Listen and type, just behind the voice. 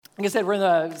Like I said, we're in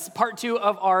the part 2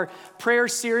 of our prayer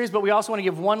series, but we also want to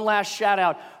give one last shout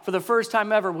out. For the first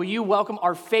time ever, will you welcome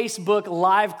our Facebook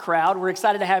Live crowd? We're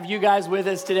excited to have you guys with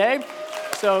us today.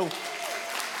 So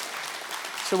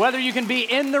whether you can be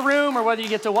in the room or whether you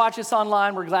get to watch us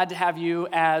online, we're glad to have you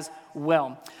as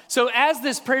well. So as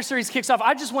this prayer series kicks off,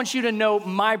 I just want you to know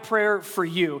my prayer for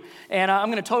you. And I'm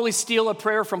going to totally steal a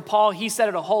prayer from Paul. He said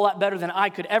it a whole lot better than I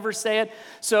could ever say it.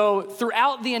 So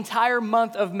throughout the entire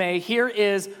month of May, here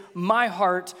is my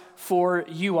heart for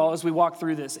you all as we walk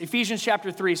through this. Ephesians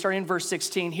chapter 3, starting in verse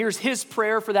 16. Here's his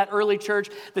prayer for that early church,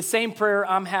 the same prayer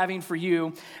I'm having for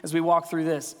you as we walk through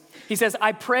this. He says,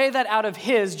 I pray that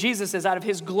Jesus says, out of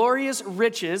his glorious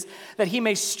riches, that he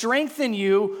may strengthen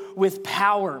you with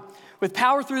power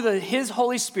through his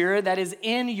Holy Spirit that is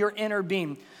in your inner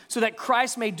being, so that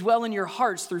Christ may dwell in your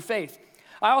hearts through faith.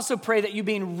 I also pray that you,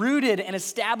 being rooted and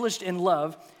established in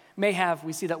love, may have,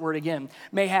 we see that word again,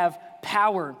 may have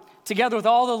power, together with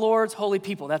all the Lord's holy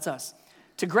people, that's us,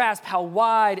 to grasp how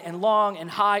wide and long and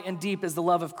high and deep is the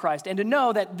love of Christ, and to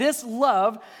know that this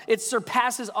love, it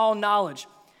surpasses all knowledge,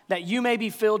 that you may be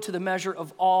filled to the measure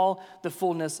of all the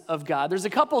fullness of God. There's a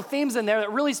couple of themes in there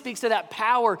that really speaks to that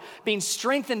power being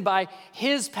strengthened by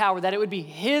his power, that it would be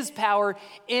his power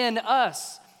in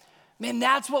us. Man,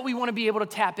 that's what we want to be able to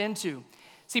tap into.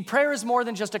 See, prayer is more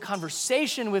than just a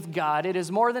conversation with God. It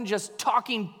is more than just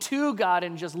talking to God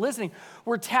and just listening.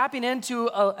 We're tapping into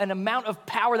an amount of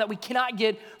power that we cannot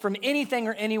get from anything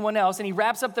or anyone else. And he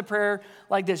wraps up the prayer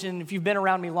like this. And if you've been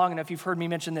around me long enough, you've heard me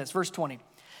mention this. Verse 20.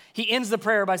 He ends the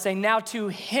prayer by saying, now to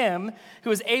him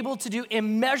who is able to do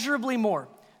immeasurably more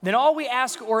than all we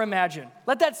ask or imagine.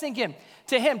 Let that sink in.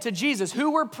 To him, to Jesus,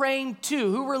 who we're praying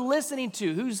to, who we're listening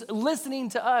to, who's listening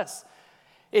to us.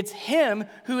 It's him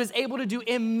who is able to do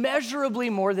immeasurably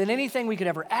more than anything we could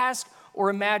ever ask or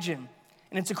imagine.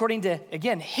 And it's according to,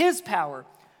 again, his power,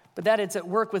 but that it's at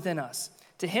work within us.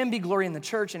 To him be glory in the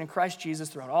church and in Christ Jesus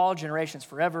throughout all generations,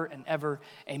 forever and ever.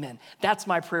 Amen. That's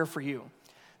my prayer for you.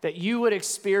 That you would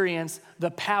experience the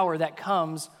power that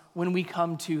comes when we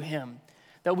come to him.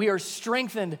 That we are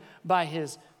strengthened by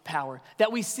his power.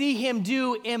 That we see him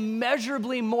do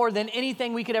immeasurably more than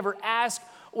anything we could ever ask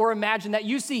or imagine. That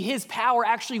you see his power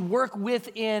actually work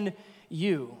within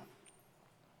you.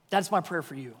 That's my prayer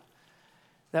for you.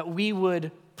 That we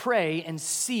would pray and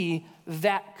see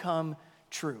that come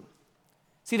true.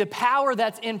 See, the power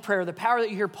that's in prayer, the power that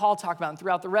you hear Paul talk about and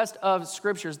throughout the rest of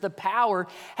scriptures, the power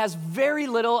has very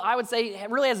little, I would say, it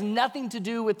really has nothing to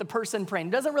do with the person praying.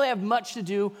 It doesn't really have much to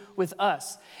do with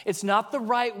us. It's not the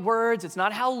right words. It's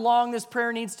not how long this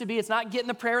prayer needs to be. It's not getting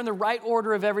the prayer in the right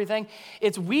order of everything.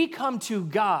 It's we come to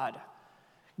God,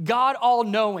 God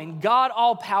all-knowing, God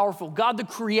all-powerful, God the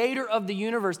creator of the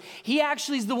universe. He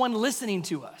actually is the one listening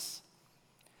to us.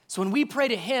 So when we pray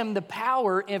to him, the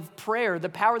power of prayer, the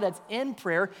power that's in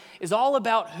prayer is all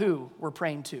about who we're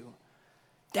praying to.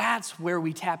 That's where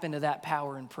we tap into that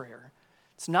power in prayer.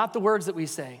 It's not the words that we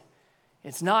say.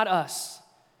 It's not us.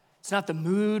 It's not the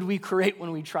mood we create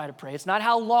when we try to pray. It's not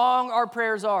how long our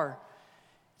prayers are.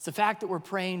 It's the fact that we're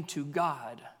praying to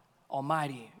God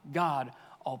Almighty, God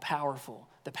all-powerful.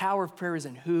 The power of prayer is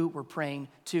in who we're praying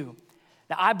to.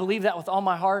 Now, I believe that with all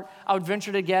my heart. I would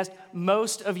venture to guess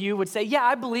most of you would say, yeah,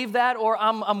 I believe that, or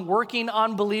I'm working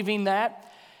on believing that.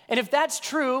 And if that's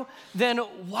true, then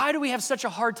why do we have such a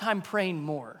hard time praying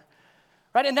more?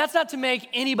 Right? And that's not to make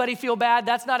anybody feel bad.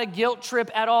 That's not a guilt trip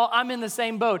at all. I'm in the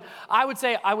same boat. I would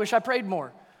say, I wish I prayed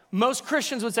more. Most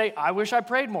Christians would say, I wish I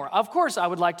prayed more. Of course I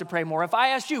would like to pray more. If I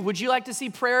asked you, would you like to see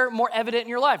prayer more evident in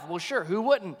your life? Well, sure, who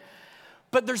wouldn't?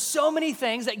 But there's so many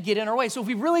things that get in our way. So if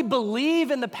we really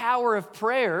believe in the power of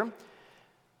prayer,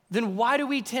 then why do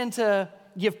we tend to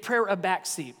give prayer a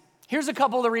backseat? Here's a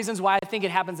couple of the reasons why I think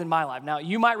it happens in my life. Now,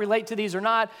 you might relate to these or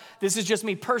not. This is just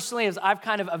me personally as I've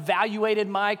kind of evaluated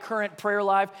my current prayer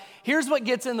life. Here's what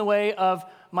gets in the way of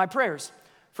my prayers.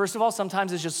 First of all,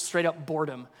 sometimes it's just straight up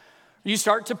boredom. You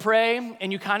start to pray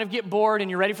and you kind of get bored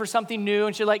and you're ready for something new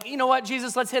and you're like, you know what,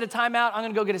 Jesus, let's hit a timeout. I'm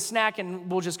gonna go get a snack and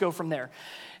we'll just go from there.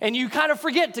 And you kind of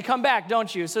forget to come back,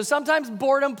 don't you? So sometimes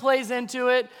boredom plays into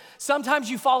it.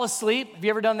 Sometimes you fall asleep. Have you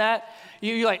ever done that?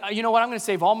 You're like, you know what, I'm gonna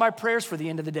save all my prayers for the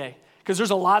end of the day because there's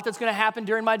a lot that's gonna happen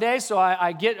during my day. So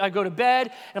I go to bed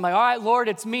and I'm like, all right, Lord,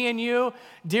 it's me and you.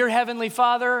 Dear Heavenly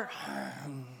Father.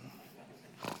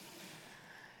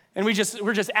 And we're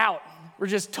just out. We're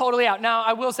just totally out. Now,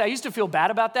 I will say, I used to feel bad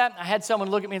about that. I had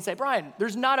someone look at me and say, Brian,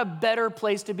 there's not a better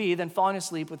place to be than falling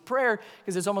asleep with prayer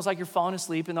because it's almost like you're falling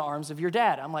asleep in the arms of your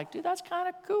dad. I'm like, dude, that's kind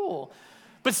of cool.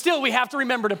 But still, we have to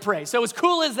remember to pray. So as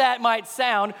cool as that might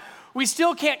sound, We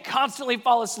still can't constantly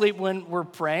fall asleep when we're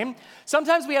praying.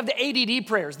 Sometimes we have the ADD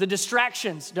prayers, the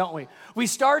distractions, don't we? We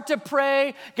start to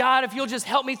pray, God, if you'll just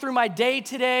help me through my day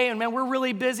today. And man, we're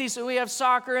really busy, so we have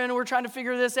soccer and we're trying to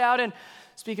figure this out. And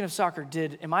speaking of soccer,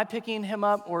 am I picking him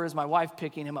up or is my wife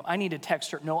picking him up? I need to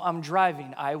text her. No, I'm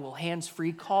driving. I will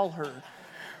hands-free call her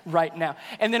right now.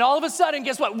 And then all of a sudden,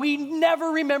 guess what? We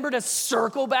never remember to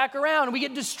circle back around. We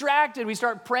get distracted. We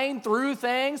start praying through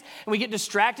things, and we get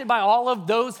distracted by all of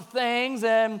those things,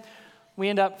 and we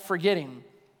end up forgetting.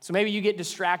 So maybe you get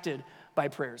distracted by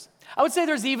prayers. I would say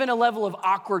there's even a level of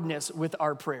awkwardness with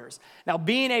our prayers. Now,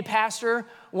 being a pastor,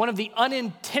 one of the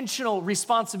unintentional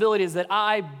responsibilities that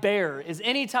I bear is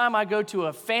anytime I go to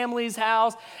a family's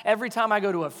house, every time I go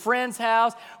to a friend's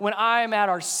house, when I'm at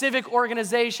our civic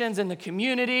organizations in the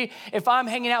community, if I'm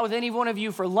hanging out with any one of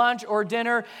you for lunch or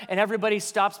dinner and everybody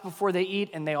stops before they eat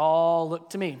and they all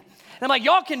look to me. And I'm like,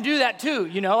 y'all can do that too,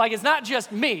 like it's not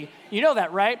just me. You know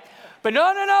that, right? But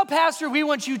no, Pastor, we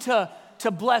want you to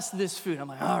bless this food. I'm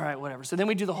like, all right, whatever. So then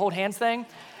we do the hold hands thing.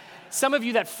 Some of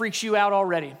you, that freaks you out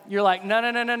already. You're like, no.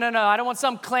 I don't want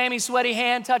some clammy, sweaty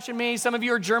hand touching me. Some of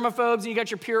you are germaphobes and you got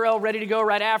your Purell ready to go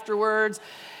right afterwards.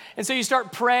 And so you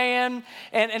start praying.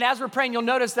 And as we're praying, you'll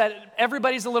notice that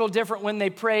everybody's a little different when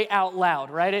they pray out loud,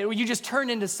 right? You just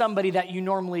turn into somebody that you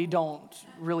normally don't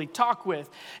really talk with.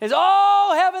 It's,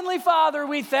 oh, Heavenly Father,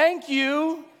 we thank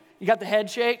you. You got the head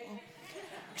shake?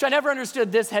 Which I never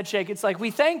understood this head shake. It's like, we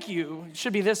thank you. It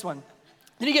should be this one.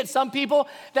 Then you get some people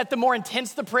that the more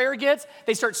intense the prayer gets,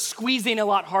 they start squeezing a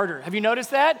lot harder. Have you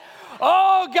noticed that?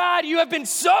 Oh, God, you have been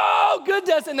so good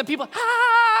to us. And the people,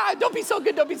 don't be so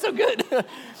good.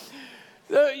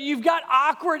 You've got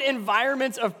awkward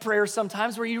environments of prayer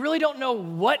sometimes where you really don't know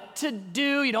what to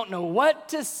do. You don't know what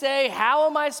to say. How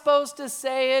am I supposed to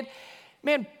say it?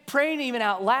 Man, praying even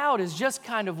out loud is just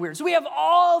kind of weird. So we have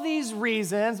all these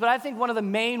reasons, but I think one of the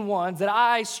main ones that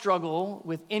I struggle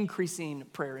with increasing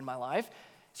prayer in my life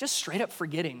is just straight up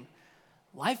forgetting.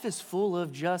 Life is full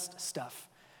of just stuff,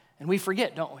 and we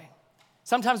forget, don't we?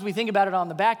 Sometimes we think about it on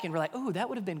the back end. We're like, oh, that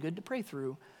would have been good to pray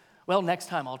through. Well, next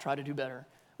time I'll try to do better.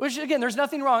 Which, again, there's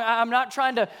nothing wrong. I'm not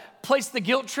trying to place the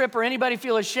guilt trip or anybody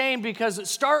feel ashamed, because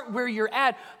start where you're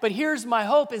at. But here's my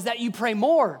hope, is that you pray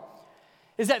more.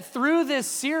 Is that through this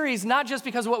series, not just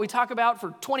because of what we talk about for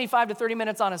 25 to 30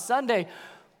 minutes on a Sunday,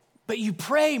 but you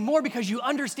pray more because you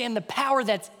understand the power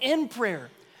that's in prayer.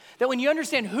 That when you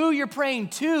understand who you're praying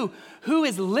to, who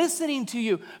is listening to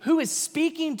you, who is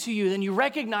speaking to you, then you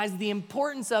recognize the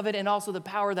importance of it and also the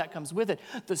power that comes with it,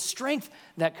 the strength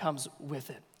that comes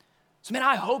with it. So, man,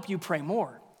 I hope you pray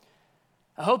more.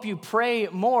 I hope you pray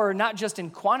more, not just in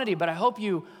quantity, but I hope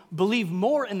you believe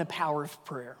more in the power of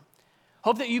prayer.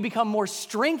 Hope that you become more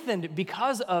strengthened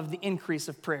because of the increase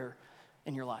of prayer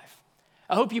in your life.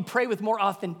 I hope you pray with more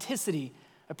authenticity.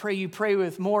 I pray you pray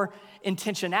with more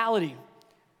intentionality.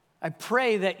 I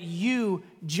pray that you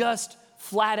just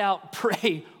flat out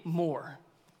pray more,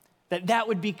 that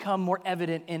would become more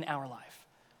evident in our life.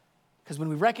 Because when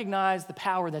we recognize the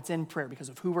power that's in prayer because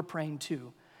of who we're praying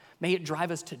to, may it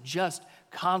drive us to just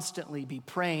constantly be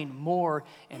praying more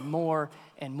and more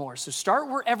and more. So start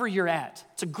wherever you're at.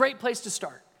 It's a great place to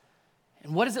start.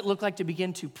 And what does it look like to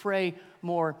begin to pray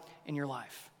more in your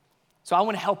life? So I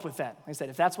want to help with that. Like I said,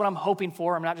 if that's what I'm hoping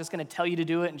for, I'm not just going to tell you to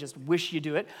do it and just wish you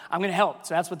do it. I'm going to help.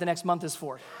 So that's what the next month is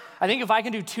for. I think if I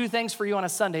can do two things for you on a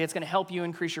Sunday, it's going to help you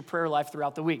increase your prayer life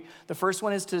throughout the week. The first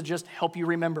one is to just help you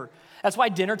remember. That's why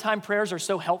dinner time prayers are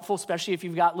so helpful, especially if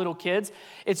you've got little kids.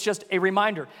 It's just a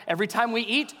reminder. Every time we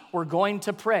eat, we're going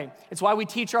to pray. It's why we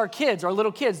teach our kids, our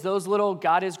little kids, those little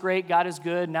God is great, God is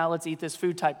good, now let's eat this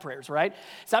food type prayers, right?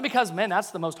 It's not because, man,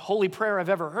 that's the most holy prayer I've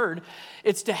ever heard.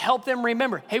 It's to help them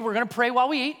remember, hey, we're going to pray while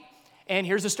we eat, and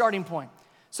here's the starting point.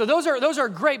 So those are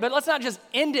great, but let's not just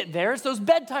end it there. It's those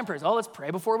bedtime prayers. Oh, let's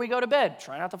pray before we go to bed.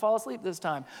 Try not to fall asleep this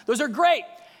time. Those are great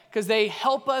because they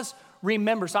help us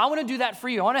remember. So I want to do that for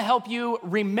you. I want to help you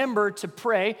remember to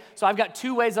pray. So I've got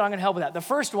two ways that I'm going to help with that. The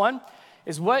first one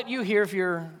is what you hear if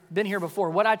you've been here before,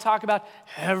 what I talk about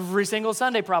every single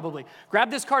Sunday probably.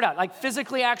 Grab this card out, like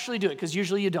physically actually do it, because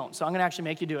usually you don't. So I'm going to actually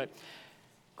make you do it.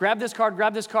 Grab this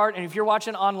card, and if you're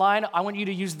watching online, I want you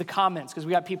to use the comments because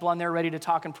we got people on there ready to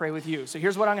talk and pray with you. So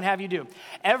here's what I'm going to have you do.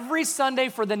 Every Sunday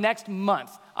for the next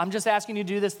month, I'm just asking you to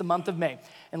do this the month of May.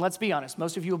 And let's be honest,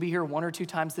 most of you will be here 1 or 2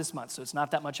 times this month, so it's not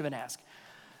that much of an ask.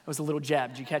 It was a little jab.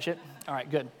 Did you catch it? All right,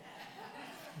 good.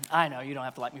 I know, you don't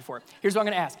have to like me for it. Here's what I'm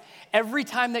going to ask. Every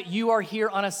time that you are here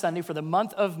on a Sunday for the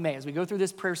month of May, as we go through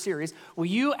this prayer series, will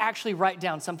you actually write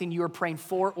down something you are praying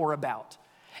for or about?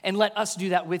 And let us do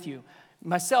that with you.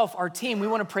 myself, our team, we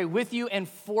want to pray with you and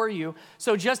for you.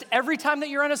 So just every time that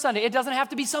you're on a Sunday, it doesn't have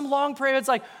to be some long prayer. It's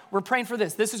like, we're praying for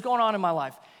this. This is going on in my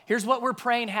life. Here's what we're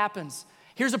praying happens.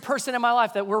 Here's a person in my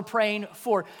life that we're praying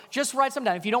for. Just write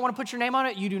something down. If you don't want to put your name on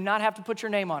it, you do not have to put your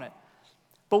name on it.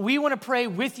 But we want to pray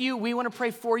with you. We want to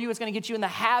pray for you. It's going to get you in the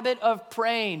habit of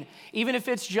praying, even if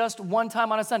it's just one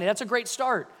time on a Sunday. That's a great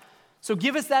start. So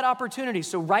give us that opportunity.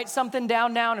 So write something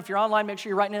down now. And if you're online, make sure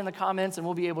you're writing it in the comments and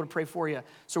we'll be able to pray for you.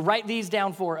 So write these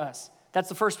down for us. That's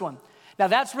the first one. Now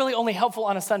that's really only helpful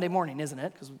on a Sunday morning, isn't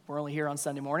it? Because we're only here on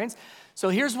Sunday mornings. So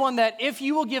here's one that if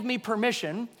you will give me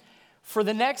permission, for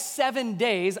the next 7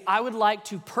 days, I would like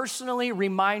to personally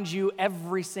remind you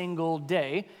every single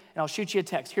day, and I'll shoot you a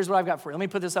text. Here's what I've got for you. Let me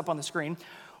put this up on the screen.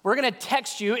 We're going to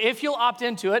text you. If you'll opt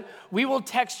into it, we will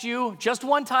text you just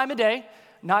one time a day.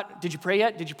 Not, did you pray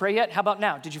yet? Did you pray yet? How about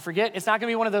now? Did you forget? It's not going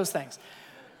to be one of those things.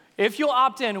 If you'll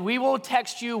opt in, we will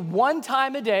text you one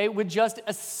time a day with just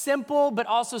a simple but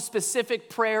also specific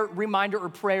prayer reminder or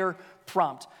prayer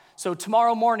prompt. So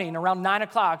tomorrow morning around 9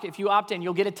 o'clock, if you opt in,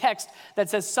 you'll get a text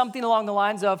that says something along the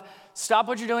lines of, stop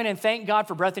what you're doing and thank God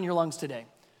for breath in your lungs today.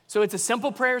 So it's a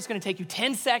simple prayer. It's going to take you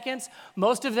 10 seconds.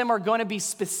 Most of them are going to be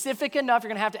specific enough. You're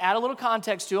going to have to add a little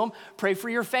context to them. Pray for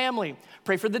your family.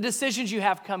 Pray for the decisions you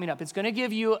have coming up. It's going to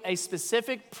give you a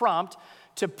specific prompt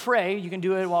to pray. You can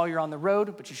do it while you're on the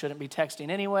road, but you shouldn't be texting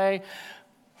anyway.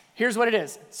 Here's what it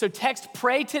is. So text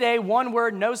pray today, one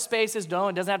word, no spaces, it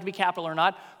doesn't have to be capital or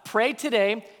not. Pray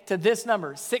today to this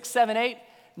number,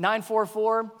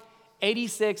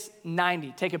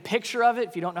 678-944-8690. Take a picture of it.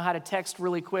 If you don't know how to text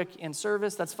really quick in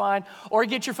service, that's fine. Or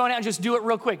get your phone out and just do it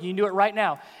real quick. You can do it right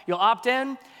now. You'll opt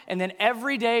in, and then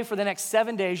every day for the next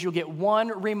 7 days, you'll get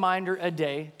one reminder a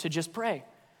day to just pray.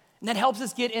 And that helps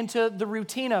us get into the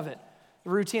routine of it.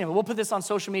 We'll put this on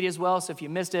social media as well, so if you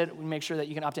missed it, we make sure that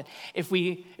you can opt in. If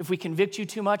we convict you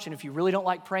too much and if you really don't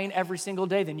like praying every single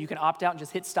day, then you can opt out and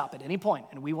just hit stop at any point,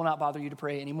 and we will not bother you to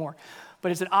pray anymore.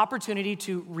 But it's an opportunity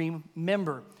to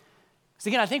remember. Because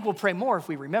again, I think we'll pray more if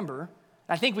we remember.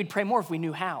 I think we'd pray more if we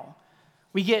knew how.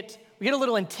 We get a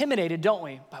little intimidated, don't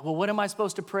we? By, well, what am I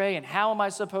supposed to pray, and how am I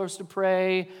supposed to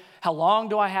pray? How long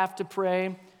do I have to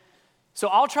pray? So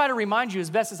I'll try to remind you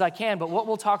as best as I can, but what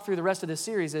we'll talk through the rest of this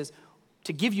series is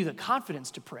to give you the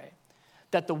confidence to pray,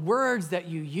 that the words that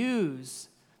you use,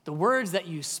 the words that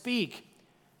you speak,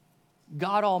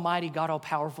 God Almighty, God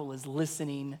All-Powerful is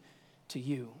listening to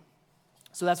you.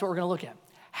 So that's what we're going to look at.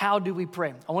 How do we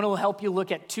pray? I want to help you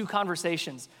look at 2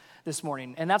 conversations this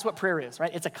morning, and that's what prayer is,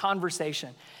 right? It's a conversation.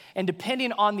 And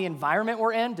depending on the environment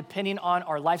we're in, depending on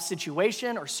our life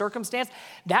situation or circumstance,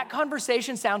 that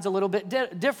conversation sounds a little bit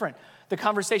different. The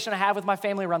conversation I have with my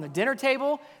family around the dinner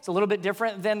table is a little bit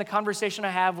different than the conversation I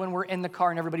have when we're in the car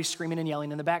and everybody's screaming and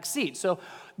yelling in the back seat. So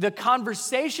the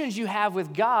conversations you have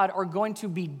with God are going to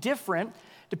be different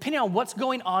depending on what's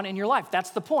going on in your life.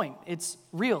 That's the point. It's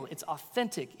real. It's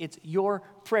authentic. It's your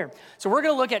prayer. So we're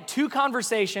going to look at 2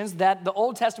 conversations that the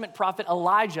Old Testament prophet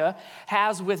Elijah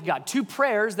has with God. 2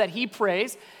 prayers that he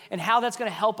prays and how that's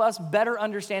going to help us better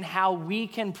understand how we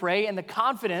can pray and the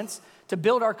confidence to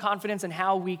build our confidence and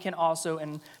how we can also,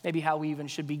 and maybe how we even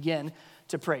should begin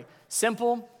to pray.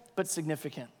 Simple, but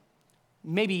significant.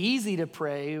 Maybe easy to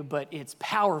pray, but it's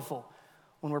powerful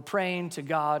when we're praying to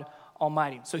God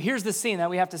Almighty. So here's the scene that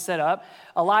we have to set up.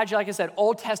 Elijah, like I said,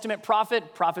 Old Testament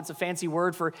prophet. Prophet's a fancy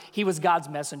word for he was God's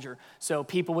messenger. So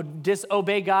people would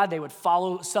disobey God. They would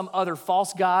follow some other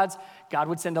false gods. God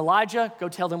would send Elijah, go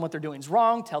tell them what they're doing is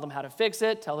wrong, tell them how to fix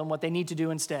it, tell them what they need to do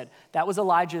instead. That was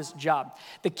Elijah's job.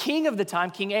 The king of the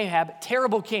time, King Ahab,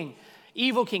 terrible king,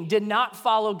 evil king, did not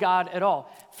follow God at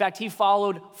all. In fact, he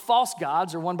followed false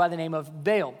gods, or one by the name of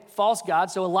Baal, false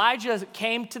gods. So Elijah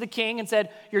came to the king and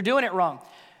said, you're doing it wrong.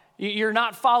 You're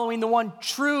not following the one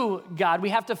true God. We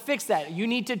have to fix that. You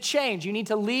need to change. You need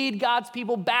to lead God's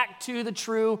people back to the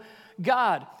true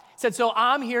God. He said, so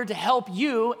I'm here to help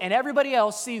you and everybody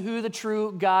else see who the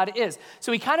true God is.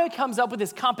 So he kind of comes up with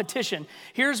this competition.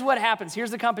 Here's what happens.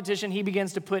 Here's the competition he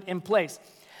begins to put in place.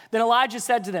 Then Elijah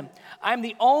said to them, I'm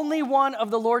the only one of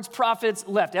the Lord's prophets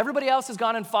left. Everybody else has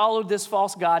gone and followed this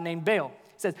false god named Baal.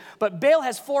 He says, but Baal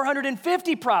has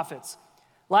 450 prophets.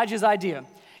 Elijah's idea.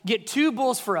 Get 2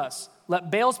 bulls for us. Let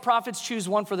Baal's prophets choose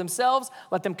one for themselves.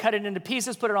 Let them cut it into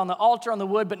pieces, put it on the altar on the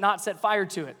wood, but not set fire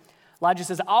to it. Elijah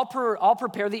says, I'll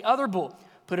prepare the other bull.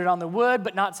 Put it on the wood,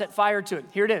 but not set fire to it.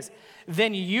 Here it is.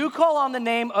 Then you call on the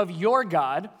name of your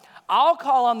God. I'll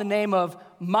call on the name of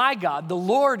my God, the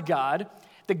Lord God.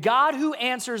 The God who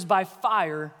answers by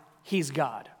fire, he's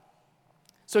God.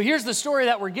 So here's the story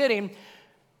that we're getting.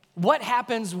 What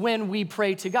happens when we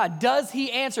pray to God? Does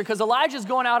he answer? Because Elijah's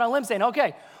going out on a limb saying,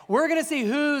 okay, We're going to see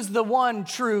who's the one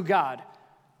true God.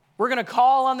 We're going to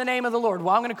call on the name of the Lord.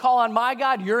 Well, I'm going to call on my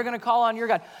God. You're going to call on your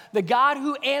God. The God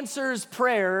who answers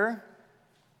prayer,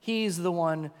 he's the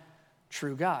one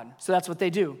true God. So that's what they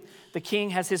do. The king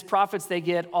has his prophets. They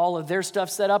get all of their stuff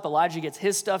set up. Elijah gets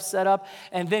his stuff set up.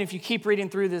 And then if you keep reading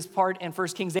through this part in 1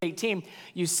 Kings 18,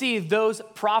 you see those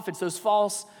prophets, those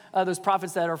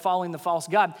prophets that are following the false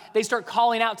god, they start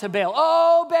calling out to Baal.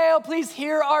 Oh, Baal, please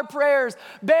hear our prayers.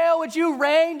 Baal, would you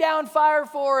rain down fire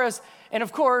for us? And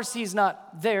of course, he's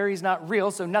not there. He's not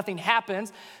real, so nothing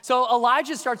happens. So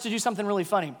Elijah starts to do something really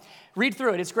funny. Read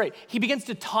through it. It's great. He begins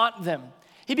to taunt them.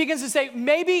 He begins to say,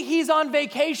 maybe he's on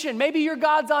vacation. Maybe your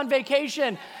God's on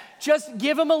vacation. Just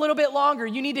give him a little bit longer.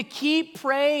 You need to keep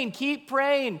praying, keep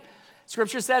praying.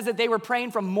 Scripture says that they were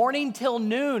praying from morning till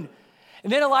noon.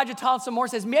 And then Elijah taunts some more,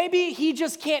 says, maybe he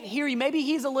just can't hear you. Maybe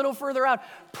he's a little further out.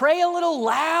 Pray a little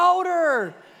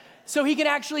louder so he can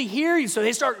actually hear you. So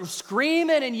they start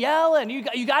screaming and yelling.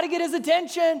 You got to get his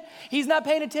attention. He's not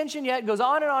paying attention yet. It goes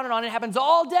on and on and on. It happens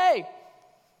all day.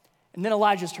 And then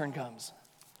Elijah's turn comes.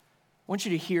 I want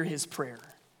you to hear his prayer.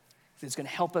 It's going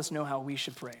to help us know how we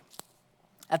should pray.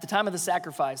 At the time of the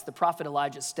sacrifice, the prophet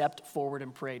Elijah stepped forward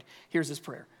and prayed. Here's his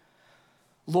prayer.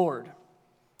 Lord,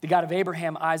 the God of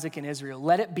Abraham, Isaac, and Israel,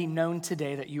 let it be known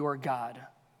today that you are God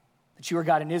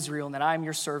in Israel, and that I am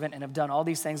your servant and have done all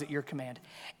these things at your command.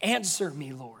 Answer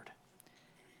me, Lord.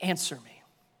 Answer me.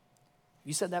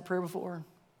 You said that prayer before?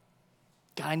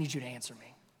 God, I need you to answer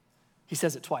me. He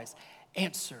says it twice.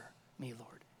 Answer me,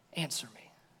 Lord. Answer me.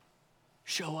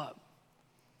 Show up.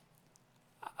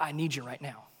 I need you right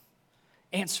now.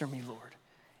 Answer me, Lord.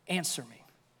 Answer me.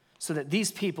 So that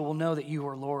these people will know that you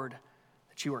are Lord,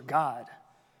 that you are God,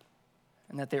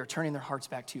 and that they are turning their hearts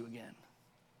back to you again.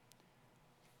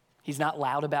 He's not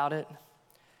loud about it.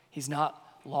 He's not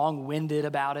long-winded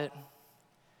about it.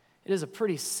 It is a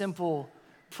pretty simple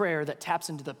prayer that taps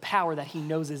into the power that he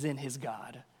knows is in his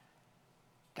God.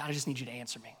 God, I just need you to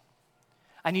answer me.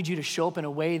 I need you to show up in a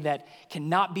way that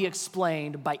cannot be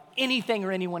explained by anything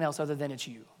or anyone else other than it's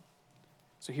you.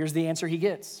 So here's the answer he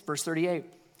gets. Verse 38.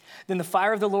 Then the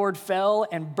fire of the Lord fell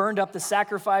and burned up the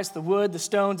sacrifice, the wood, the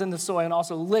stones, and the soil, and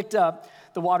also licked up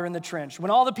the water in the trench. When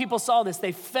all the people saw this,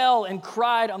 they fell and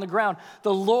cried on the ground.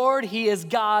 The Lord, he is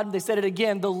God. They said it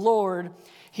again. The Lord,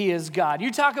 he is God.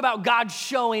 You talk about God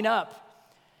showing up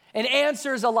and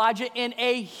answers Elijah in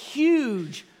a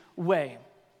huge way.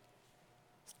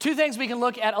 Two things we can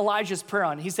look at Elijah's prayer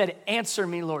on. He said, answer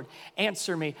me, Lord,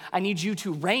 answer me. I need you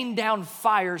to rain down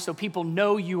fire so people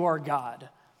know you are God.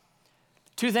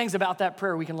 Two things about that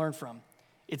prayer we can learn from.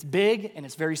 It's big and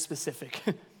it's very specific.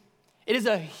 It is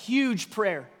a huge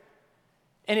prayer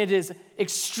and it is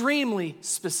extremely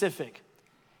specific.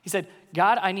 He said,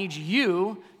 God, I need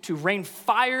you to rain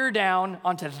fire down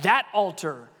onto that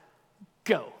altar.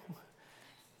 Go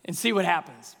and see what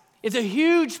happens. It's a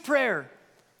huge prayer.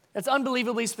 That's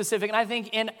unbelievably specific. And I think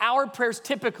in our prayers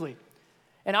typically,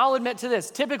 and I'll admit to this,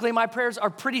 typically my prayers are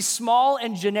pretty small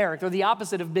and generic. They're the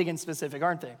opposite of big and specific,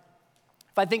 aren't they?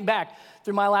 If I think back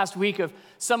through my last week of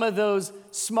some of those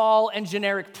small and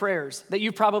generic prayers that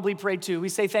you probably prayed too, we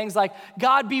say things like,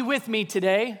 God be with me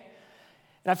today.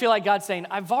 And I feel like God's saying,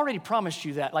 I've already promised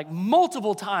you that like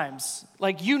multiple times.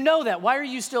 Like, you know that. Why are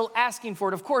you still asking for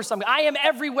it? Of course, I am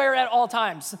everywhere at all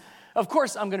times. Of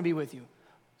course, I'm going to be with you.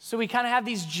 So we kind of have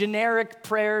these generic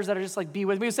prayers that are just like, be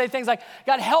with me. We say things like,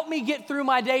 God, help me get through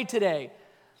my day today.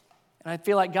 And I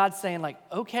feel like God's saying like,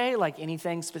 okay, like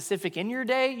anything specific in your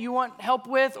day you want help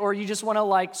with, or you just want to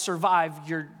like survive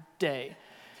your day.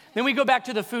 Then we go back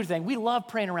to the food thing. We love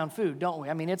praying around food, don't we?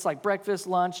 I mean, it's like breakfast,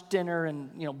 lunch, dinner,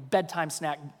 and bedtime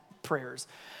snack prayers.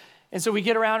 And so we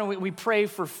get around and we pray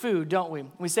for food, don't we?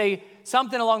 We say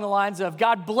something along the lines of,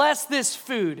 God, bless this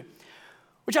food.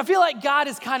 Which I feel like God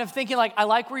is kind of thinking like, I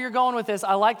like where you're going with this.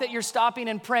 I like that you're stopping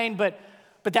and praying, but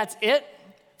that's it.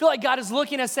 I feel like God is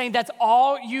looking at us saying, that's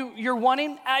all you're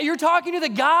wanting. You're talking to the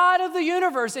God of the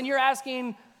universe and you're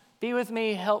asking, be with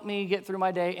me, help me get through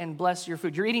my day and bless your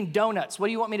food. You're eating donuts. What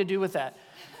do you want me to do with that?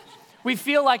 We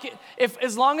feel like if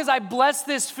as long as I bless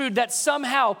this food, that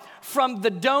somehow from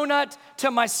the donut to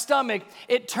my stomach,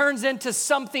 it turns into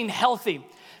something healthy.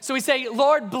 So we say,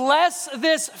 Lord, bless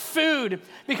this food,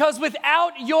 because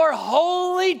without your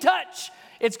holy touch,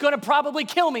 it's going to probably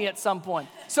kill me at some point.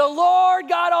 So Lord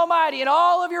God Almighty, in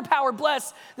all of your power,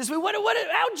 bless this food.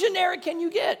 How generic can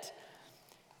you get?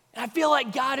 And I feel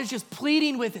like God is just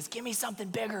pleading with us, give me something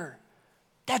bigger.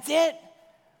 That's it.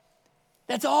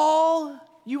 That's all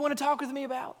you want to talk with me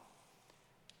about?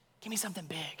 Give me something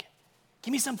big.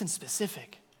 Give me something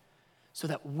specific so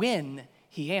that when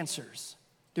he answers,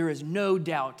 there is no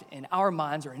doubt in our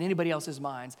minds or in anybody else's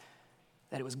minds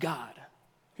that it was God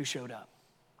who showed up.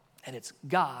 And it's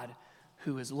God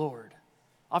who is Lord.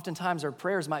 Oftentimes our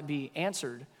prayers might be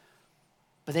answered,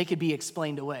 but they could be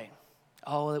explained away.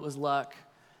 Oh, it was luck.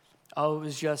 Oh, it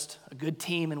was just a good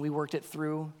team and we worked it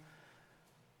through.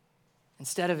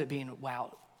 Instead of it being,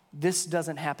 wow, this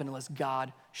doesn't happen unless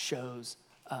God shows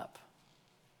up.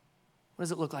 What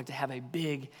does it look like to have a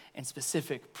big and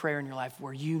specific prayer in your life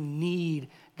where you need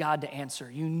God to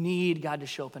answer? You need God to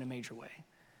show up in a major way.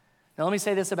 Now, let me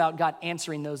say this about God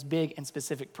answering those big and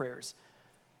specific prayers.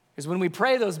 Because when we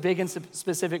pray those big and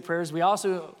specific prayers, we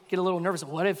also get a little nervous.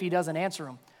 What if he doesn't answer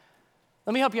them?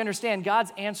 Let me help you understand.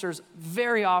 God's answers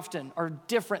very often are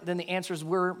different than the answers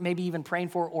we're maybe even praying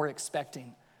for or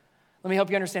expecting. Let me help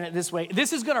you understand it this way.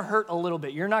 This is going to hurt a little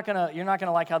bit. You're not going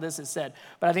to like how this is said,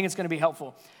 but I think it's going to be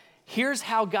helpful. Here's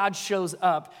how God shows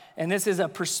up, and this is a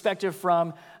perspective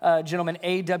from gentleman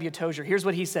A.W. Tozer. Here's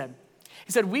what he said.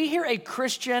 He said, we hear a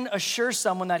Christian assure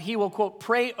someone that he will, quote,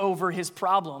 pray over his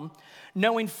problem,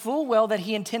 knowing full well that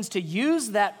he intends to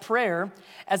use that prayer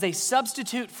as a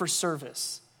substitute for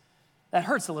service. That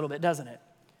hurts a little bit, doesn't it?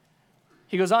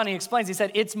 He goes on, he explains, he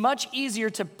said, it's much easier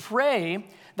to pray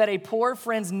that a poor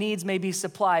friend's needs may be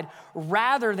supplied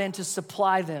rather than to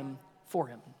supply them for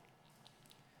him.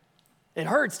 It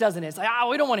hurts, doesn't it? It's like,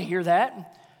 we don't want to hear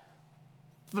that.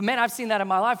 But man, I've seen that in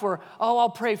my life where, I'll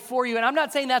pray for you. And I'm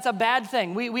not saying that's a bad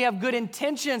thing. We have good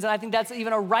intentions, and I think that's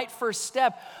even a right first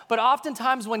step. But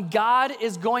oftentimes when God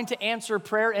is going to answer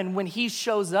prayer and when he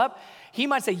shows up, he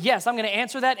might say, yes, I'm going to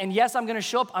answer that, and yes, I'm going to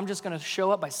show up. I'm just going to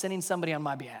show up by sending somebody on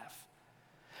my behalf.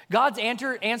 God's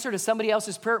answer to somebody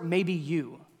else's prayer may be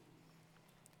you.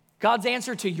 God's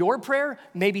answer to your prayer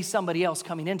may be somebody else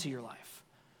coming into your life.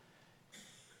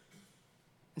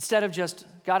 Instead of just,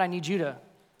 God, I need you to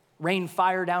rain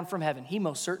fire down from heaven. He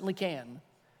most certainly can.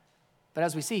 But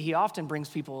as we see, he often brings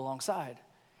people alongside.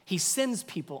 He sends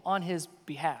people on his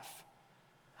behalf.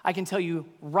 I can tell you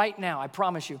right now, I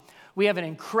promise you, we have an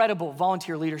incredible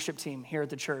volunteer leadership team here at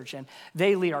the church, and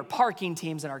they lead our parking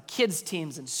teams and our kids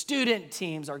teams and student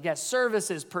teams, our guest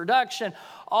services, production,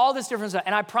 all this different stuff.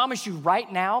 And I promise you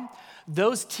right now,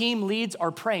 those team leads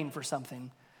are praying for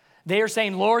something. They are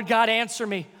saying, Lord God, answer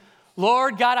me.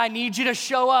 Lord God, I need you to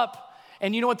show up.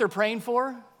 And you know what they're praying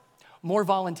for? More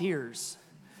volunteers.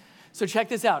 So check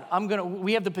this out.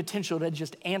 We have the potential to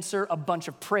just answer a bunch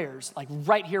of prayers, like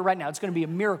right here, right now. It's going to be a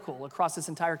miracle across this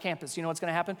entire campus. You know what's going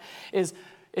to happen? Is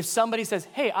if somebody says,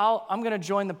 hey, I'm going to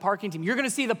join the parking team, you're going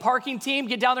to see the parking team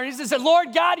get down there and say,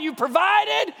 Lord God, you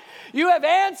provided. You have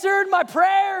answered my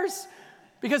prayers.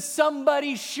 Because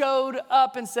somebody showed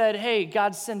up and said, hey,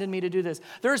 God's sending me to do this.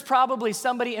 There's probably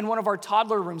somebody in one of our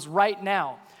toddler rooms right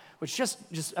now, which just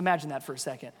imagine that for a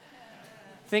second.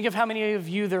 Think of how many of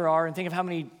you there are and think of how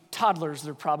many toddlers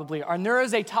there probably are. And there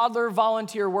is a toddler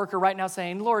volunteer worker right now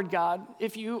saying, Lord God,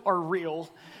 if you are real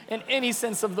in any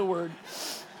sense of the word,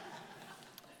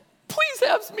 please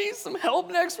have me some help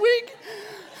next week.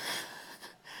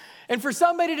 And for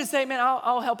somebody to say, man,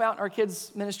 I'll help out in our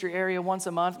kids' ministry area once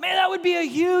a month, man, that would be a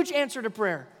huge answer to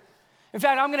prayer. In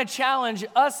fact, I'm going to challenge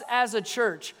us as a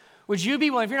church. Would you be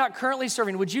willing, if you're not currently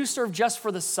serving, would you serve just for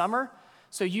the summer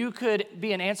so you could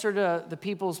be an answer to the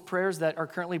people's prayers that are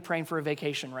currently praying for a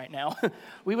vacation right now?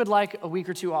 We would like a week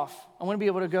or two off. I want to be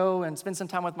able to go and spend some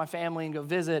time with my family and go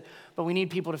visit, but we need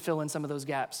people to fill in some of those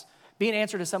gaps. Be an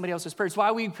answer to somebody else's prayers. It's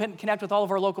why we connect with all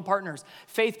of our local partners.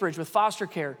 FaithBridge with foster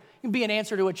care. You can be an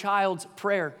answer to a child's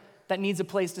prayer that needs a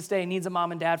place to stay, needs a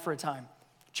mom and dad for a time.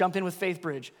 Jump in with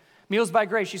FaithBridge. Meals by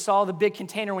Grace. You saw the big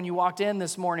container when you walked in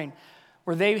this morning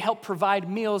where they help provide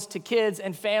meals to kids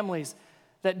and families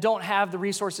that don't have the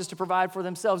resources to provide for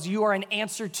themselves. You are an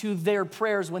answer to their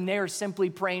prayers when they are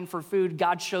simply praying for food.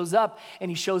 God shows up,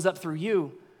 and he shows up through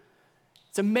you.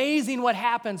 It's amazing what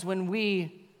happens when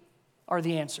we are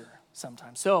the answer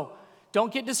sometimes. So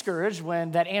don't get discouraged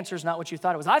when that answer is not what you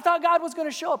thought it was. I thought God was going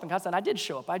to show up, and God said, I did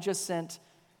show up. I just sent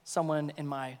someone in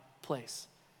my place.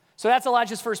 So that's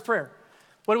Elijah's first prayer.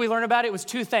 What do we learn about it? It was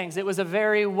two things. It was a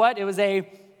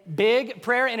big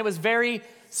prayer, and it was very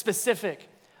specific.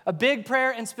 A big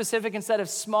prayer and specific instead of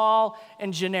small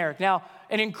and generic. Now,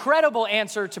 an incredible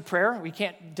answer to prayer. We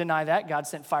can't deny that. God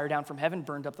sent fire down from heaven,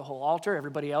 burned up the whole altar.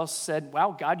 Everybody else said,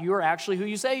 wow, God, you are actually who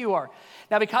you say you are.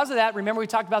 Now, because of that, remember we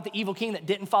talked about the evil king that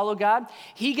didn't follow God?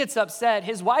 He gets upset.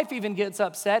 His wife even gets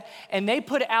upset, and they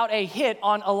put out a hit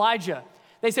on Elijah.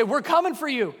 They say, we're coming for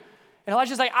you. And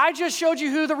Elijah's like, I just showed you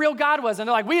who the real God was. And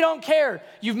they're like, we don't care.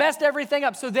 You've messed everything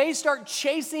up. So they start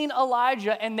chasing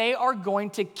Elijah, and they are going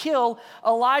to kill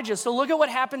Elijah. So look at what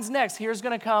happens next. Here's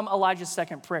going to come Elijah's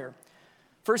second prayer.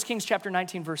 1 Kings chapter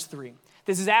 19, verse 3.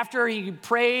 This is after he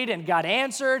prayed and God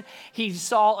answered. He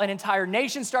saw an entire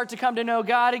nation start to come to know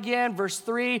God again. Verse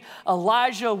 3,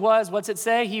 Elijah was, what's it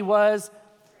say? He was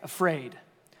afraid.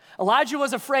 Elijah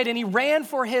was afraid and he ran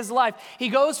for his life. He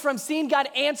goes from seeing God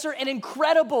answer an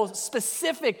incredible,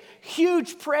 specific,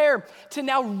 huge prayer to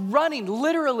now running,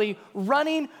 literally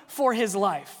running for his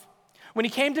life. When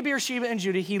he came to Beersheba in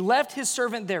Judah, he left his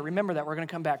servant there. Remember that, we're going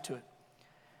to come back to it.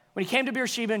 When he came to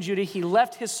Beersheba in Judah, he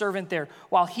left his servant there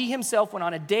while he himself went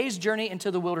on a day's journey into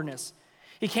the wilderness.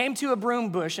 He came to a broom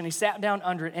bush and he sat down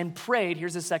under it and prayed.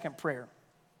 Here's his second prayer.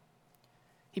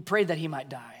 He prayed that he might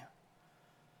die.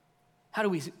 How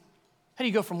do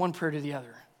you go from one prayer to the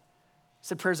other? He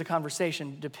said prayer is a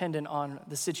conversation dependent on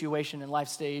the situation and life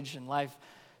stage and life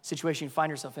situation you find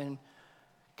yourself in.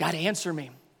 God, answer me.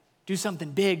 Do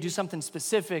something big, do something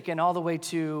specific, and all the way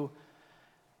to,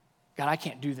 God, I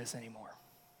can't do this anymore.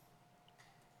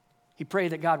 He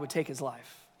prayed that God would take his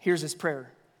life. Here's his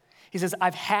prayer. He says,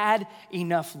 I've had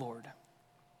enough, Lord.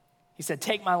 He said,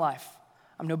 take my life.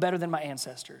 I'm no better than my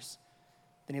ancestors.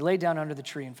 Then he laid down under the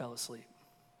tree and fell asleep.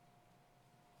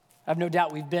 I have no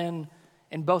doubt we've been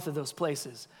in both of those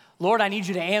places. Lord, I need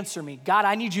you to answer me. God,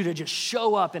 I need you to just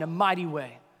show up in a mighty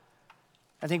way.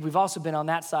 I think we've also been on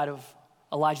that side of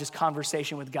Elijah's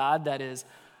conversation with God that is,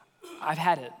 I've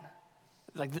had it.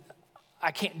 Like, I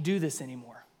can't do this anymore.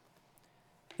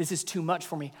 This is too much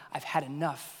for me. I've had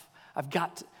enough.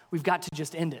 We've got to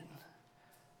just end it.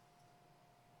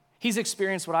 He's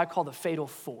experienced what I call the fatal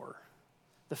four.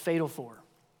 The fatal four.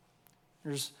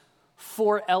 There's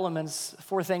four elements,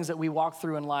 four things that we walk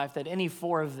through in life that any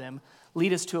four of them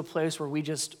lead us to a place where we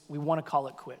want to call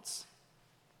it quits.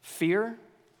 Fear,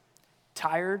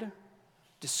 tired,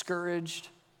 discouraged,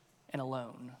 and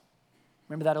alone.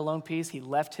 Remember that alone piece? He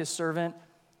left his servant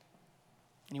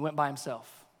and he went by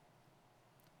himself.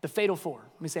 The fatal four.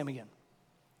 Let me say them again.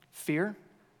 Fear,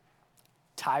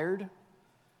 tired,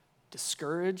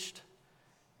 discouraged,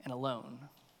 and alone.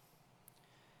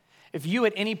 If you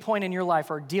at any point in your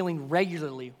life are dealing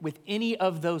regularly with any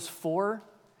of those four,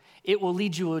 it will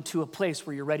lead you to a place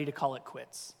where you're ready to call it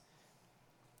quits.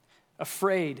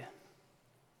 Afraid,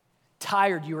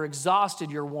 tired, you're exhausted,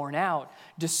 you're worn out.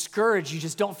 Discouraged, you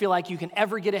just don't feel like you can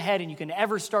ever get ahead and you can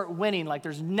ever start winning. Like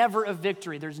there's never a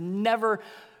victory. There's never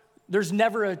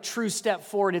a true step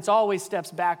forward. It's always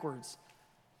steps backwards.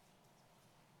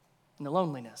 And the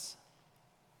loneliness.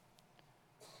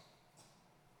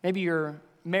 Maybe your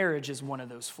marriage is one of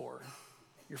those four.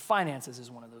 Your finances is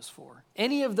one of those four.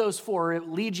 Any of those four, it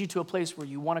leads you to a place where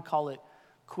you want to call it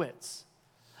quits.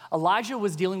 Elijah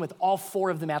was dealing with all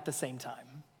four of them at the same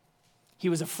time. He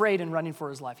was afraid and running for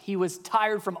his life. He was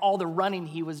tired from all the running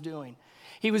he was doing.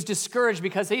 He was discouraged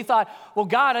because he thought, well,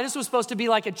 God, this was supposed to be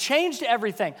like a change to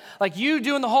everything. Like you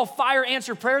doing the whole fire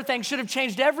answer prayer thing should have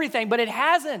changed everything, but it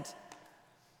hasn't.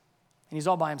 And he's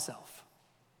all by himself.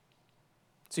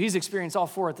 So he's experienced all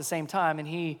four at the same time, and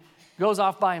he goes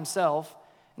off by himself,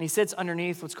 and he sits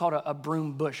underneath what's called a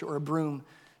broom bush or a broom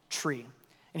tree.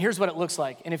 And here's what it looks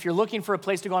like. And if you're looking for a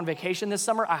place to go on vacation this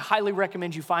summer, I highly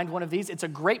recommend you find one of these. It's a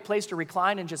great place to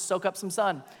recline and just soak up some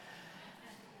sun.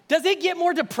 Does it get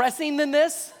more depressing than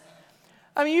this?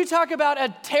 I mean, you talk about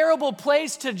a terrible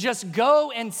place to just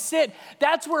go and sit.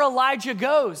 That's where Elijah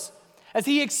goes. As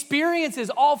he experiences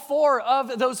all four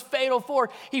of those fatal four,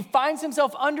 he finds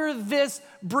himself under this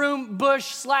broom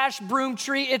bush / broom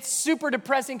tree. It's super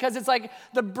depressing because it's like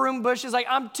the broom bush is like,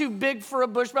 I'm too big for a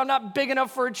bush, but I'm not big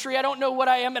enough for a tree. I don't know what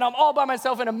I am, and I'm all by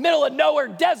myself in the middle of nowhere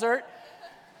desert.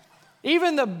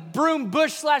 Even the broom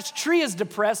bush / tree is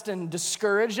depressed and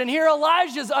discouraged, and here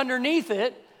Elijah's underneath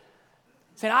it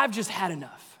saying, I've just had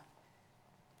enough.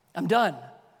 I'm done.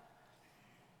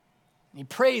 And he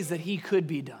prays that he could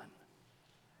be done.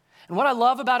 And what I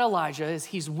love about Elijah is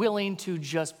he's willing to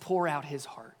just pour out his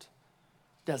heart,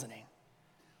 doesn't he?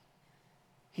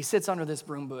 He sits under this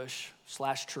broom bush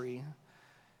 / tree, and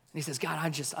he says, God,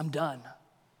 I'm done.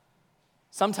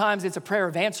 Sometimes it's a prayer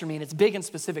of answer me, and it's big and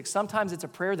specific. Sometimes it's a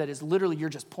prayer that is literally you're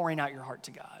just pouring out your heart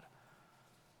to God.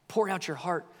 Pour out your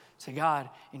heart to God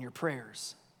in your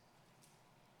prayers.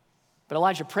 But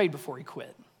Elijah prayed before he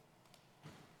quit.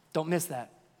 Don't miss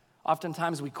that.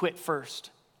 Oftentimes we quit first.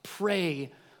 Pray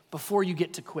before you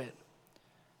get to quit.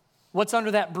 What's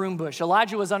under that broom bush?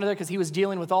 Elijah was under there because he was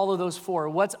dealing with all of those four.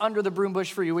 What's under the broom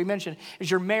bush for you? We mentioned, is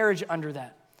your marriage under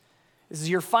that? Is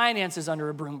your finances under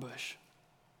a broom bush?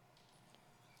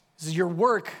 Is it your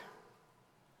work?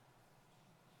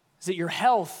 Is it your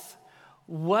health?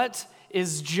 What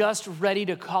is just ready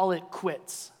to call it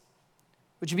quits?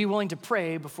 Would you be willing to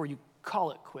pray before you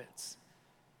call it quits?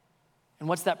 And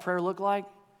what's that prayer look like?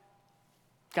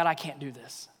 God, I can't do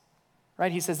this.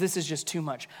 right? He says, this is just too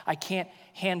much. I can't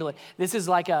handle it. This is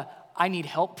like a I need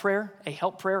help prayer, a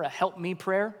help me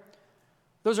prayer.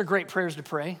 Those are great prayers to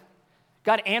pray.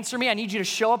 God, answer me. I need you to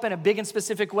show up in a big and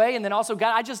specific way. And then also,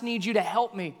 God, I just need you to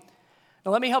help me.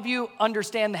 Now, let me help you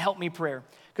understand the help me prayer.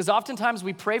 Because oftentimes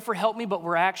we pray for help me, but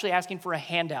we're actually asking for a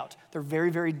handout. They're very,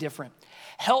 very different.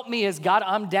 Help me is, God,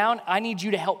 I'm down. I need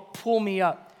you to help pull me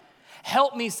up.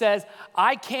 Help me says,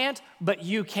 I can't, but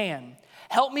you can.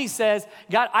 Help me says,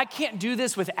 God, I can't do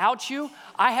this without you.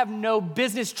 I have no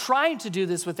business trying to do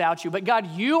this without you. But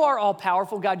God, you are all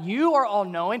powerful. God, you are all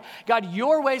knowing. God,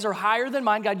 your ways are higher than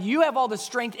mine. God, you have all the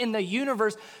strength in the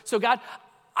universe. So God,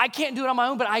 I can't do it on my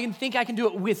own, but I think I can do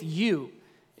it with you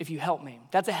if you help me.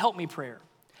 That's a help me prayer.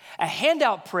 A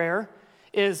handout prayer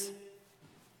is,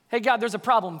 hey God, there's a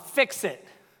problem, fix it.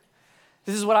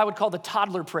 This is what I would call the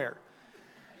toddler prayer,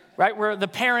 right? Where the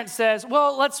parent says,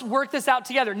 well, let's work this out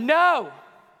together. No,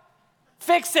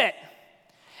 fix it.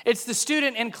 It's the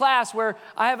student in class where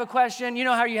I have a question. You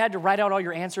know how you had to write out all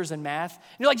your answers in math?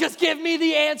 And you're like, just give me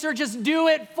the answer, just do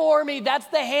it for me. That's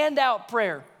the handout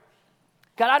prayer.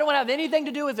 God, I don't want to have anything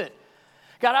to do with it.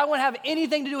 God, I don't want to have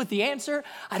anything to do with the answer.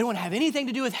 I don't want to have anything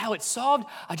to do with how it's solved.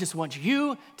 I just want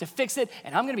you to fix it,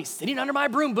 and I'm going to be sitting under my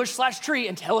broom bush / tree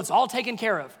until it's all taken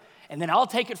care of, and then I'll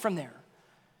take it from there.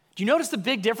 Do you notice the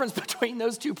big difference between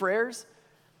those two prayers?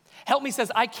 Help me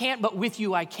says, I can't, but with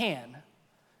you I can.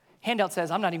 Handout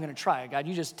says, I'm not even going to try. God,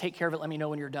 you just take care of it. Let me know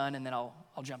when you're done, and then I'll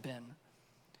jump in.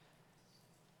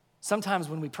 Sometimes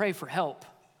when we pray for help,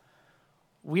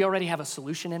 we already have a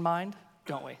solution in mind,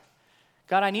 don't we?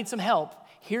 God, I need some help.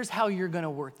 Here's how you're going to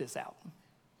work this out.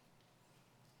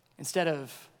 Instead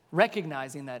of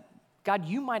recognizing that, God,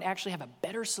 you might actually have a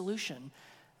better solution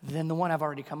than the one I've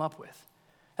already come up with.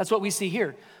 That's what we see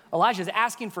here. Elijah is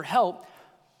asking for help,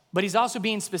 but he's also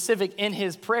being specific in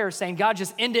his prayer, saying, God,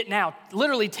 just end it now.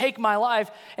 Literally take my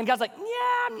life. And God's like,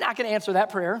 yeah, I'm not going to answer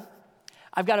that prayer.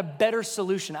 I've got a better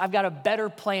solution. I've got a better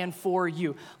plan for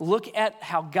you. Look at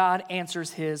how God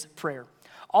answers his prayer.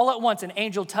 All at once, an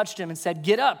angel touched him and said,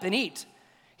 get up and eat.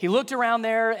 He looked around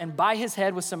there, and by his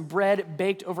head was some bread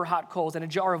baked over hot coals and a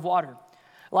jar of water.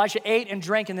 Elisha ate and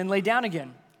drank and then lay down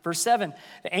again. Verse 7,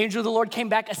 the angel of the Lord came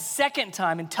back a second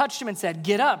time and touched him and said,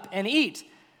 get up and eat.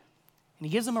 And he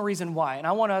gives him a reason why. And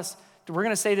we're going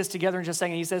to say this together in just a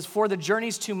second. He says, for the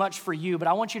journey's too much for you, but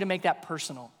I want you to make that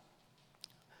personal.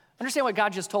 Understand what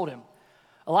God just told him.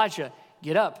 Elijah,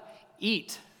 get up,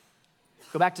 eat,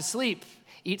 go back to sleep,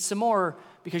 eat some more,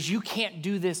 because you can't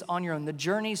do this on your own. The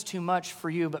journey's too much for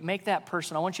you, but make that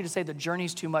personal. I want you to say, the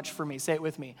journey's too much for me. Say it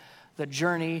with me. The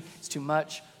journey is too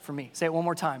much for me. Say it one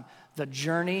more time. The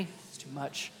journey is too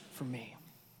much for me.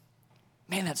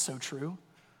 Man, that's so true.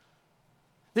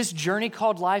 This journey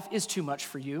called life is too much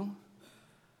for you.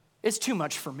 It's too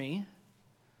much for me.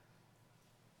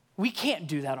 We can't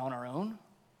do that on our own.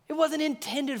 It wasn't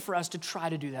intended for us to try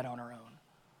to do that on our own.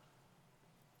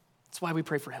 That's why we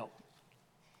pray for help.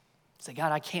 Say,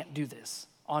 God, I can't do this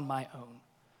on my own.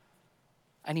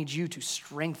 I need you to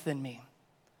strengthen me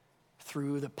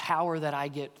through the power that I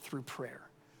get through prayer.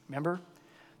 Remember,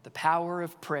 the power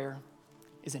of prayer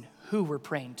is in who we're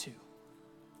praying to.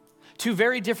 Two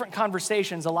very different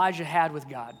conversations Elijah had with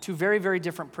God. Two very, very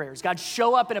different prayers. God,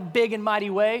 show up in a big and mighty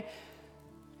way.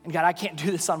 And God, I can't do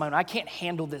this on my own. I can't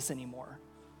handle this anymore.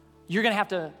 You're going to have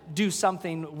to do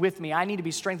something with me. I need to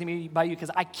be strengthened by you because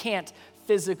I can't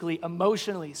physically,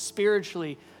 emotionally,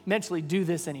 spiritually, mentally do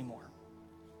this anymore.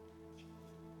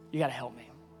 You got to help me.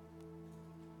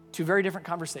 Two very different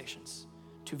conversations,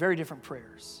 two very different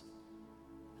prayers,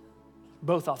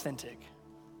 both authentic,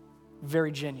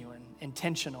 very genuine,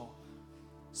 intentional,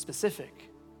 specific,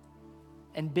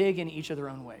 and big in each of their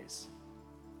own ways.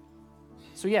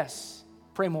 So yes,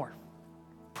 pray more.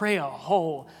 Pray a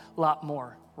whole lot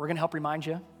more. We're going to help remind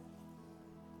you.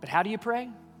 But how do you pray?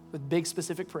 With big,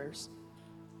 specific prayers.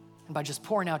 And by just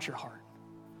pouring out your heart.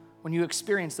 When you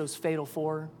experience those fatal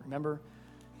four, remember,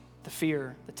 the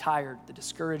fear, the tired, the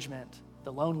discouragement,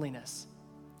 the loneliness,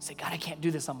 say, God, I can't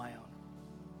do this on my own.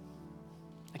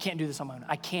 I can't do this on my own.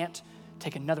 I can't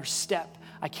take another step.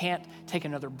 I can't take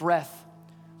another breath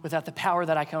without the power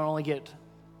that I can only get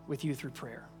with you through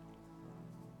prayer.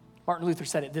 Martin Luther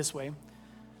said it this way,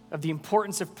 of the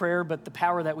importance of prayer, but the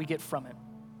power that we get from it.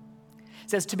 It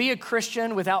says, to be a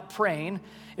Christian without praying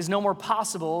is no more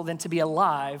possible than to be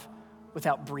alive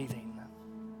without breathing.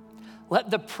 Let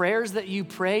the prayers that you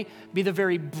pray be the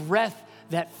very breath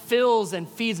that fills and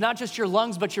feeds not just your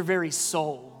lungs, but your very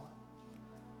soul.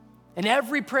 And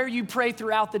every prayer you pray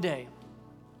throughout the day,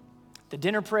 the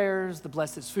dinner prayers, the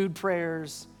bless this food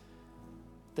prayers,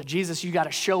 the Jesus, you got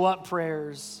to show up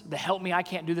prayers, the help me, I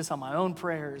can't do this on my own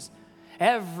prayers,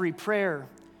 Every prayer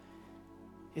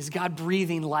is God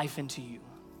breathing life into you,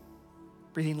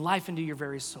 breathing life into your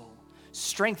very soul,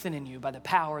 strengthening you by the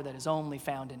power that is only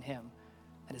found in him,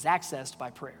 that is accessed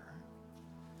by prayer.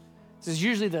 This is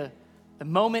usually the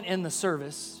moment in the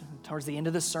service, towards the end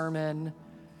of the sermon.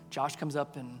 Josh comes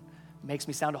up and makes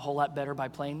me sound a whole lot better by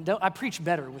playing. I preach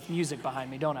better with music behind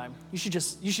me, don't I? You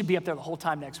should be up there the whole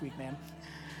time next week, man.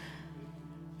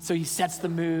 So he sets the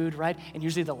mood, right? And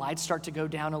usually the lights start to go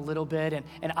down a little bit.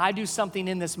 And I do something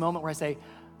in this moment where I say,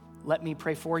 let me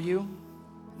pray for you.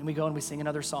 And we go and we sing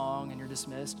another song and you're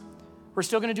dismissed. We're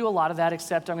still gonna do a lot of that,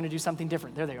 except I'm gonna do something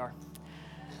different. There they are.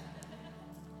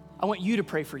 I want you to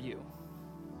pray for you.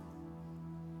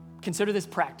 Consider this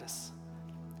practice.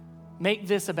 Make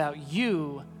this about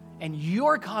you and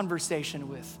your conversation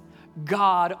with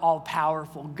God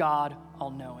all-powerful, God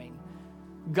all-knowing,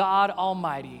 God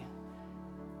almighty,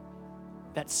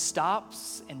 that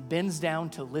stops and bends down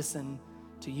to listen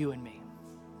to you and me.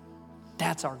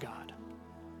 That's our God.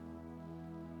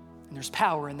 And there's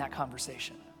power in that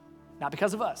conversation. Not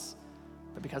because of us,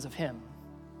 but because of him.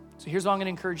 So here's what I'm gonna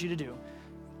encourage you to do.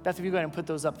 Beth, if you go ahead and put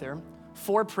those up there.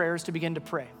 4 prayers to begin to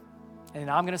pray. And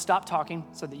I'm gonna stop talking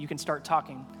so that you can start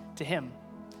talking to him.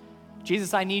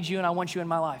 Jesus, I need you and I want you in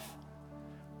my life.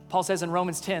 Paul says in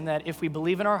Romans 10 that if we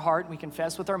believe in our heart, we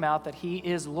confess with our mouth that he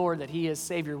is Lord, that he is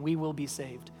Savior, we will be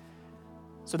saved.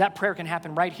 So that prayer can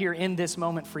happen right here in this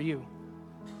moment for you.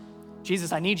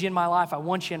 Jesus, I need you in my life. I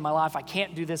want you in my life. I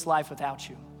can't do this life without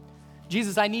you.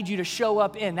 Jesus, I need you to show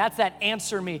up in. That's that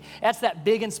answer me. That's that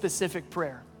big and specific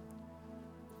prayer.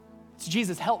 It's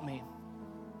Jesus, help me.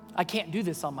 I can't do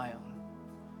this on my own.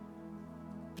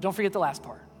 But don't forget the last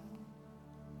part.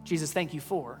 Jesus, thank you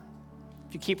for.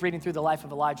 If you keep reading through the life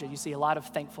of Elijah, you see a lot of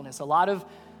thankfulness, a lot of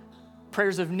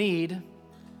prayers of need,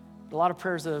 a lot of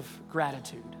prayers of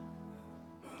gratitude.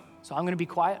 So I'm going to be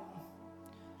quiet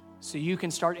so you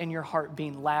can start in your heart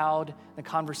being loud in the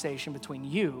conversation between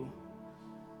you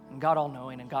and God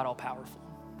all-knowing and God all-powerful.